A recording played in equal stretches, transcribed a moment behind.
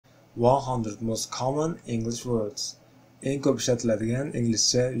100 most common English words. Eng ko'p ishlatiladigan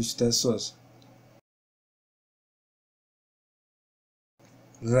inglizcha 100 ta so'z.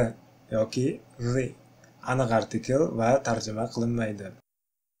 The yoki the aniq artikel va tarjima qilinmaydi.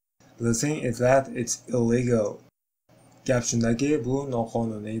 The thing is that it's illegal. Gap shundaki, bu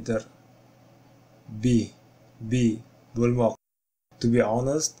noqonuniydir. Be bo'lmoq. To be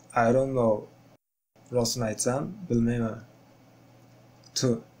honest, I don't know. Rostini aytsam, bilmayman.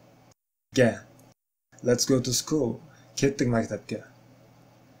 To ga. Let's go to school. Ketdik maktabga.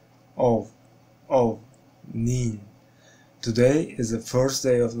 Of ning. Today is the first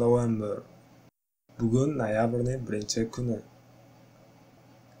day of November. Bugun noyabrning 1-kuni.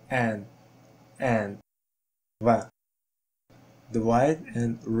 And va. Divide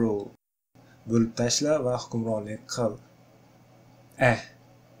and rule. Bo'lib tashla va hukmronlik qil.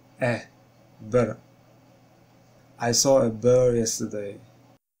 Bir. I saw a bear yesterday.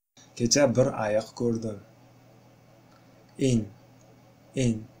 Kecha bir ayiq ko'rdim.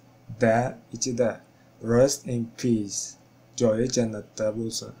 In da ichida. Rest in peace. Joyi jannatda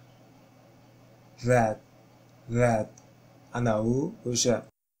bo'lsin. That ana u o'sha.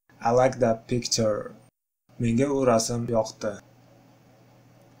 I like that picture. Menga u rasm yoqdi.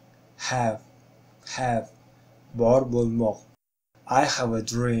 Have bor bo'lmoq. I have a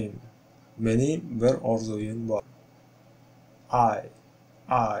dream. Mening bir orzuyim bor.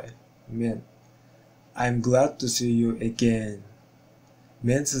 Men. I'm glad to see you again.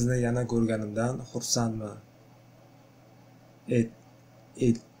 Men sizni yana ko'rganimdan xursandman. It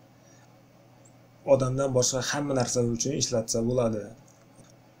odamdan boshqa hamma narsa uchun ishlatsa bo'ladi.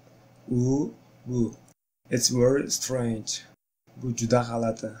 Bu. It's very strange. Bu juda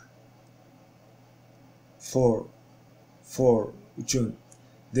g'alati. For uchun.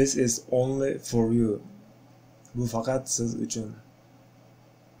 This is only for you. Bu faqat siz uchun.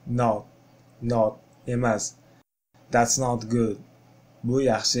 Not emas. That's not good. Bu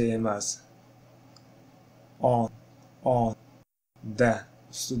yaxshi emas. On da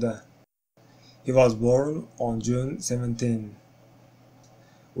ustida. He was born on June 17.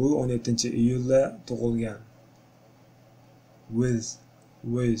 U 17-iyulda tug'ilgan. With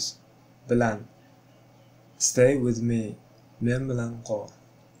bilan. Stay with me. Men bilan qol.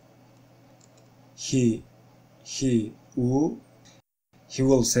 He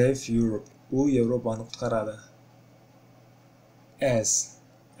will save Europe. U Yevropani qutqaradi. As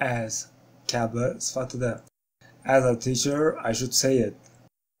kabi sifatida. As a teacher, I should say it.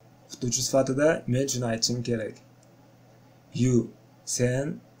 O'qituvchi sifatida men shuni aytishim kerak. You,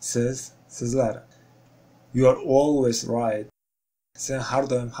 sen, siz, sizlar. You are always right. Sen har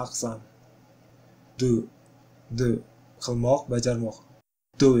doim haqsan. Do qilmoq, bajarmoq.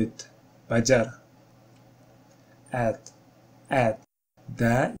 Do it, bajar. At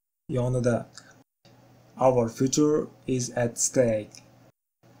da yonida. Our future is at stake.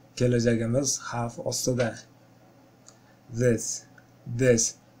 Kelajagimiz xavf ostida. This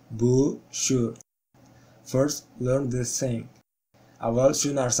bu shu. First learn this thing. Avval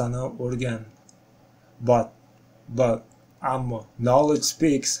shu narsani o'rgan. But ammo knowledge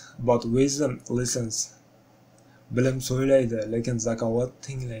speaks, but wisdom listens. Bilim so'ylaydi, lekin zakovat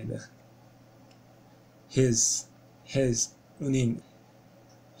tinglaydi. Uning.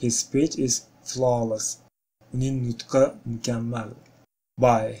 His speech is flawless. Uning nutqi mukammal.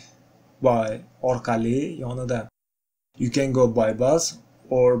 By orqali yonida. You can go by bus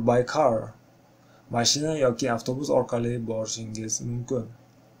or by car. Mashina yoki avtobus orqali borishingiz mumkin.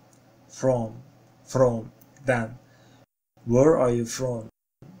 From dan. Where are you from?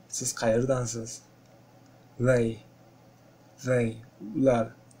 Siz qayerdansiz? They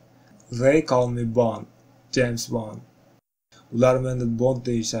ular. They call me Bond. James Bond. Ular meni Bond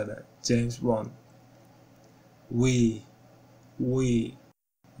deyishadi. James Bond. We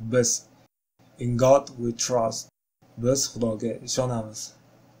biz. In God we trust. Biz Xudoga ishonamiz.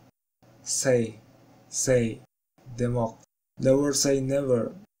 Say demoq. Never say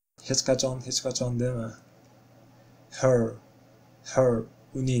never. Hech qachon dema. Her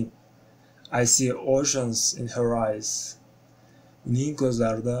uning. I see oceans in her eyes. Uning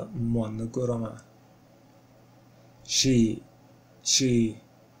ko'zlarida ummonni ko'raman. She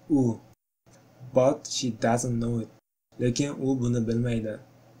u. But she doesn't know it. Lekin u buni bilmaydi.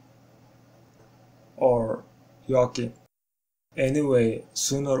 Or yoki. Anyway,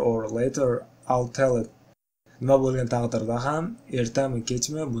 sooner or later I'll tell it. Nima bo'lgan taqdirda ham ertami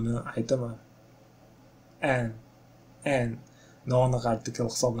kechmi buni aytaman. And noaniq artikel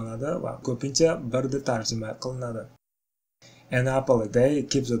hisoblanadi va ko'pincha bir deb tarjima qilinadi. An apple a day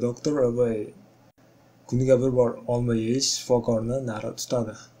keeps the doctor away. Kuniga bir bor olma yeyish shifokorni nari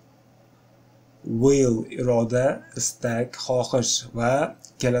tutadi. Will iroda, istak, xohish va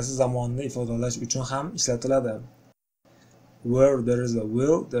kelasi zamonni ifodalash uchun ham ishlatiladi. Where there is a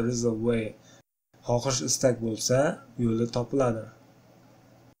will, there is a way. Xohish istak bo'lsa, yo'li topiladi.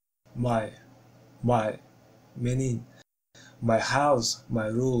 My, mening. My house, my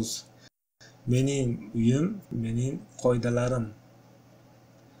rules. Mening uyim, mening qoidalarim.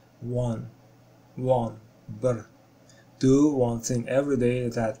 One, bir. Do one thing every day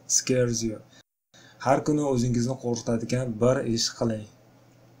that scares you. Har kuni o'zingizni qo'rqitadigan bir ish qiling.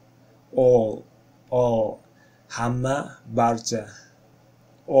 All, hamma, barcha.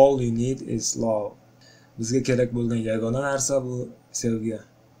 All you need is love. Bizga kerak bo'lgan yagona narsa bu sevgi.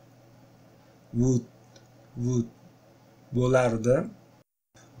 Would, bo'lardi.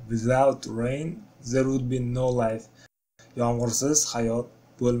 Without rain, there would be no life. Yomg'irsiz hayot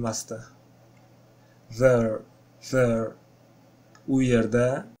bo'lmasdi. There, u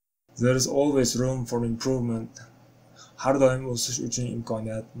yerda. There is always room for improvement. Har doim o'sish uchun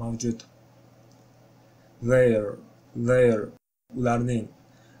imkoniyat mavjud. There, ularning.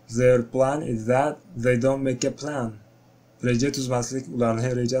 Their plan is that they don't make a plan. Reja tuzmaslik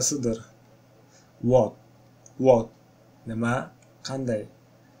ularning rejasidir. What? Nima? Qanday?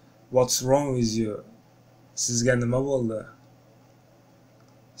 What's wrong with you? Sizga nima bo'ldi?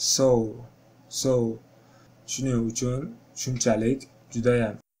 So, shuning uchun, shunchalik,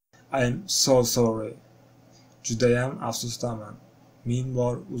 judayam. I am so sorry. Judayam afsusdaman. Ming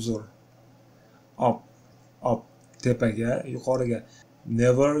bor uzr. Up, tepaga, yuqoriga.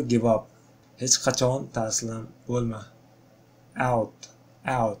 Never give up. Hech qachon taslim bo'lma. Out,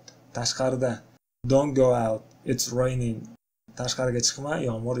 tashqarida. Don't go out. It's raining. Tashqariga chiqma,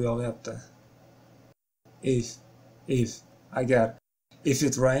 yomg'ir yog'yapti. If, agar. If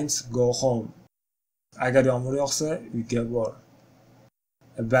it rains, go home. Agar yomg'ir yog'sa, uyga bor.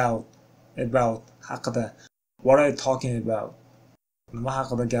 About, haqida. What are you talking about? Nima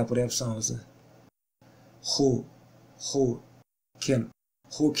haqida gapiryapsan o'zi? Who, kim?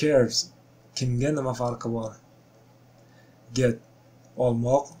 Who cares? Kimga nima farqi bor? Get,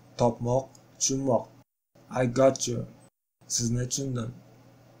 olmoq, topmoq, tushunmoq. I got you. Sizni tushundim.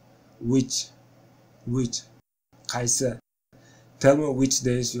 Which, qaysi? Tell me which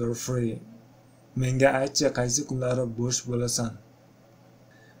days you're free. Menga aytchi, qaysi kunlari bo'sh bo'lasan?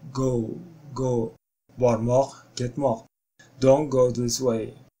 Go, bormoq, ketmoq. Don't go this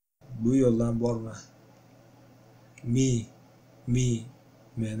way. Bu yo'ldan borma. Me,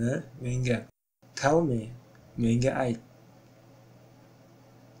 meni, menga. Tell me, menga ayt.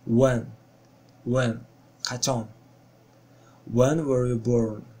 When, qachon? When were you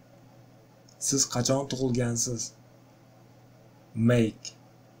born? Siz qachon tug'ilgansiz? Make,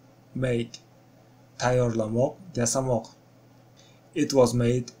 tayyorlamoq, yasamoq. It was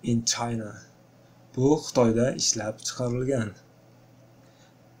made in China. Bu Xitoyda ishlab chiqarilgan.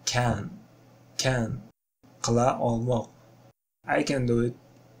 Can, qila olmoq. I can do it.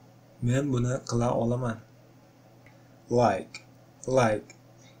 Men buni qila olaman. Like,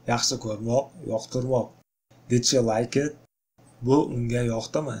 yaxshi ko'rmoq, yoqtirmoq. Did she like it? Bu unga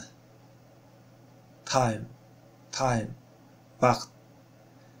yoqdimi? Time, vaqt.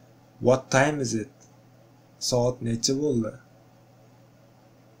 What time is it? Soat necha bo'ldi?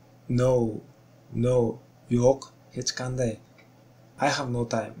 No, yo'q, hech qanday. I have no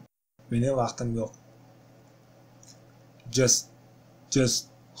time. Mening vaqtim yo'q. Just,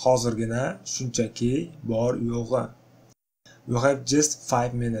 hozirgina, shunchaki, bor yo'g'i. We have just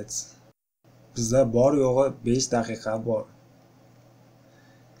 5 minutes. Bizda bor yo'g'i 5 daqiqa bor.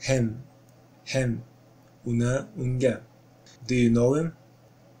 Him, uni, unga. Do you know him?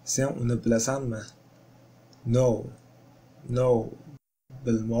 Sen uni bilasanmi? No,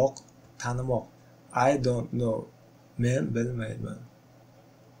 bilmoq, tanimoq. I don't know. Men bilmayman.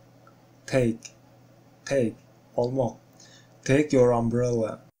 Take, olmoq. Take your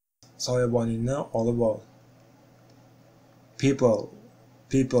umbrella. Soyaboningni olib ol. People,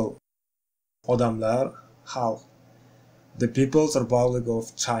 odamlar, xalq. The People's Republic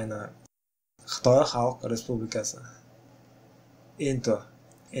of China. Xitoy Xalq Respublikasi. Into,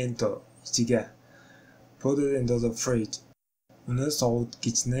 ichiga. Put it into the fridge. Uni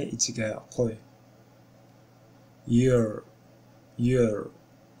sovutgichni ichiga qo'y. Year,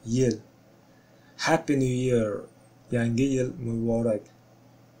 yil. Happy New Year. Yangi yil muborak.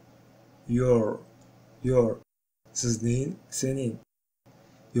 Your, sizning, sening.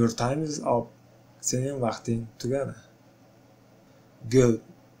 Your time is up. Sening vaqting tugadi. Good,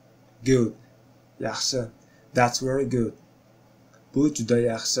 yaxshi. That's very good. Bu juda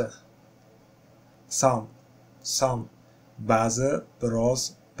yaxshi. Some, ba'zi,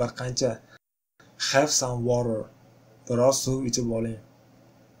 biroz, bir qancha. Have some water. Biroz suv ichib oling.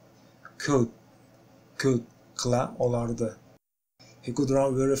 Could qila olardi. He could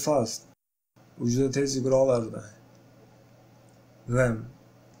run very fast. U juda tez yugura olardi. Them,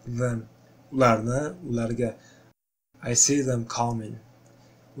 ularga. I see them coming.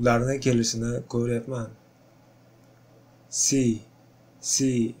 Ularning kelishini ko'ryapman. See,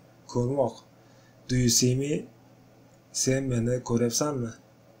 ko'rmoq. Do you see me? Sen meni ko'ryapsanmi?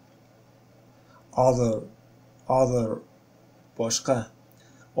 Other, boshqa.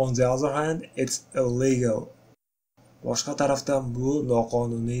 On the other hand, it's illegal. Boshqa tarafdan bu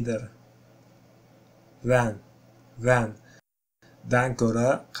noqonuniydir. Dan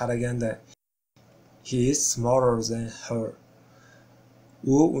ko'ra qaraganda. He is smarter than her.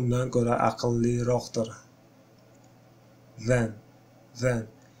 U undan ko'ra aqlliroqdir. Then,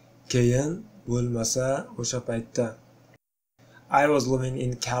 keyin bo'lmasa o'sha paytda. I was living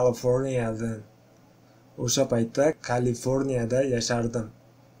in California then. O'sha paytda Kaliforniyada yashardim.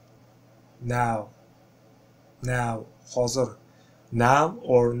 Now, hozir. Now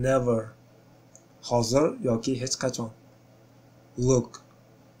or never. Hozir yoki hech qachon. Look,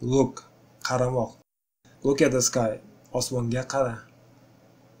 qaramoq. Look at the sky. Osmonga qara.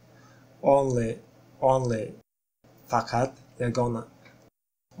 Only. Faqat, yagona.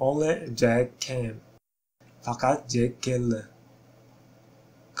 Only Jack came. Faqat Jack keldi.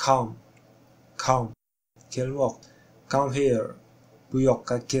 Come. Kelmoq. Come here. Bu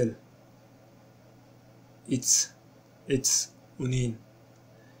yoqqa kel. It's uning.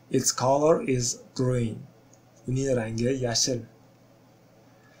 Its color is green. Uning rangi yashil.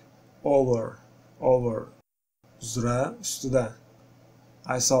 Over. Uzra ustida.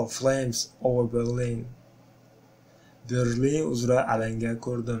 I saw flames over Berlin. Berlin uzra alanga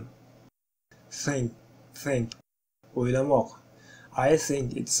ko'rdim. Think. O'ylamoq. I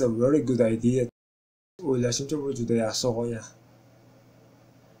think it's a very good idea. O'ylashimcha bu juda yaxshi g'oya.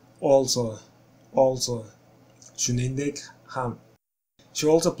 Also. Shuningdek ham. She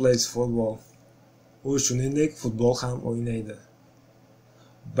also plays football. U shuningdek futbol ham o'ynaydi.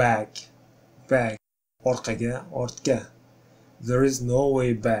 Back. Ortga. There is no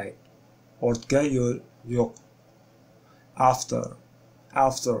way back. Ortga yo'l yo'q. After.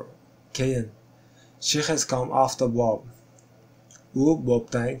 Keyin. She has come after Bob. U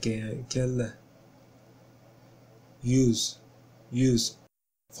Bobdan keyin keldi. Use.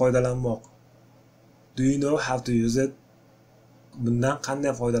 Foydalanmoq. Do you know how to use it? Bundan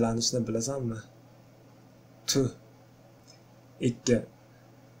qanday foydalanishni bilasanmi? 2.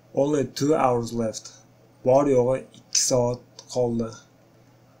 Only 2 hours left. Bor yo'g'i 2 soat qoldi.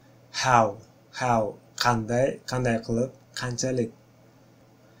 How? Qanday qilib? Qanchalik?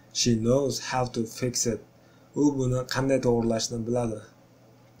 She knows how to fix it. U buni qanday to'g'rilashni biladi.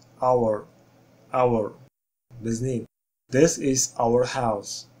 Our. Bizning. This is our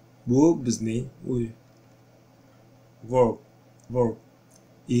house. Bu bizning uy. Work.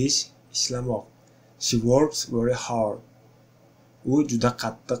 Ishlamoq. She works very hard. U juda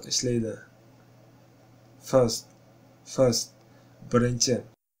qattiq ishlaydi. First. Birinchi.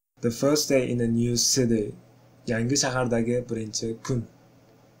 The first day in a new city. Yangi shahardagi birinchi kun.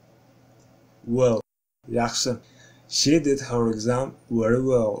 Well. Yaxshi. She did her exam very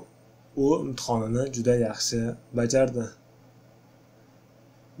well. U imtihonini juda yaxshi bajardi.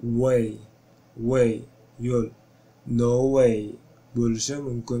 Way. Yo'l. No way. Bo'lishi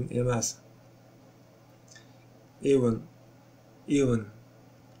mumkin emas. Even.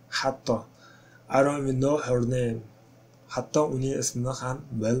 Hatto. I don't even know her name. Hatto uning ismini ham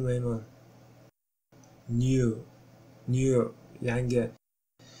bilmayman. New. Yangi.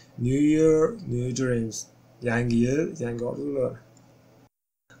 New year, new dreams. Yangi yil, yangi orzular.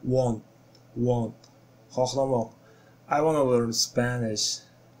 Want. Xohlamoq. I want to learn Spanish.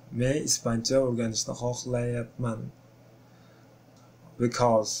 Men ispancha o'rganishni xohlayapman.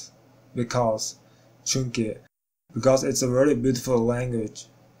 Chunki. Because it's a very beautiful language.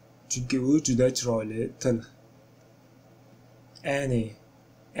 Chunki u juda chiroyli til. Any.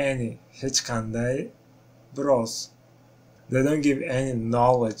 Hech qanday. Biroz. They don't give any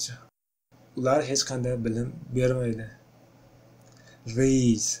knowledge. Ular hech qanday bilim bermaydi.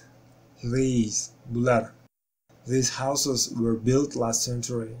 These. Bular. These houses were built last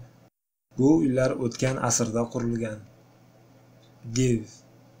century. Bu uylar o'tgan asrda qurilgan. Give.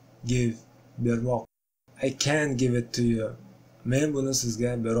 Bermoq. I can't give it to you. Men buni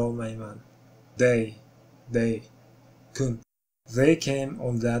sizga bera olmayman. They. Kun. They came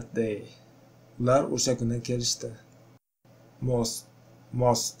on that day. Ular o'sha kuni kelishdi. Most.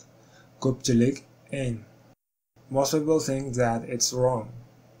 Ko'pchilik in. Most people think that it's wrong.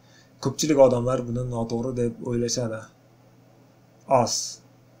 Ko'pchilik odamlar buni noto'g'ri deb o'ylashadi. Us,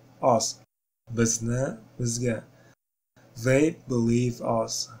 bizni, bizga. They believe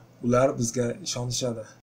us. Ular bizga ishonishadi.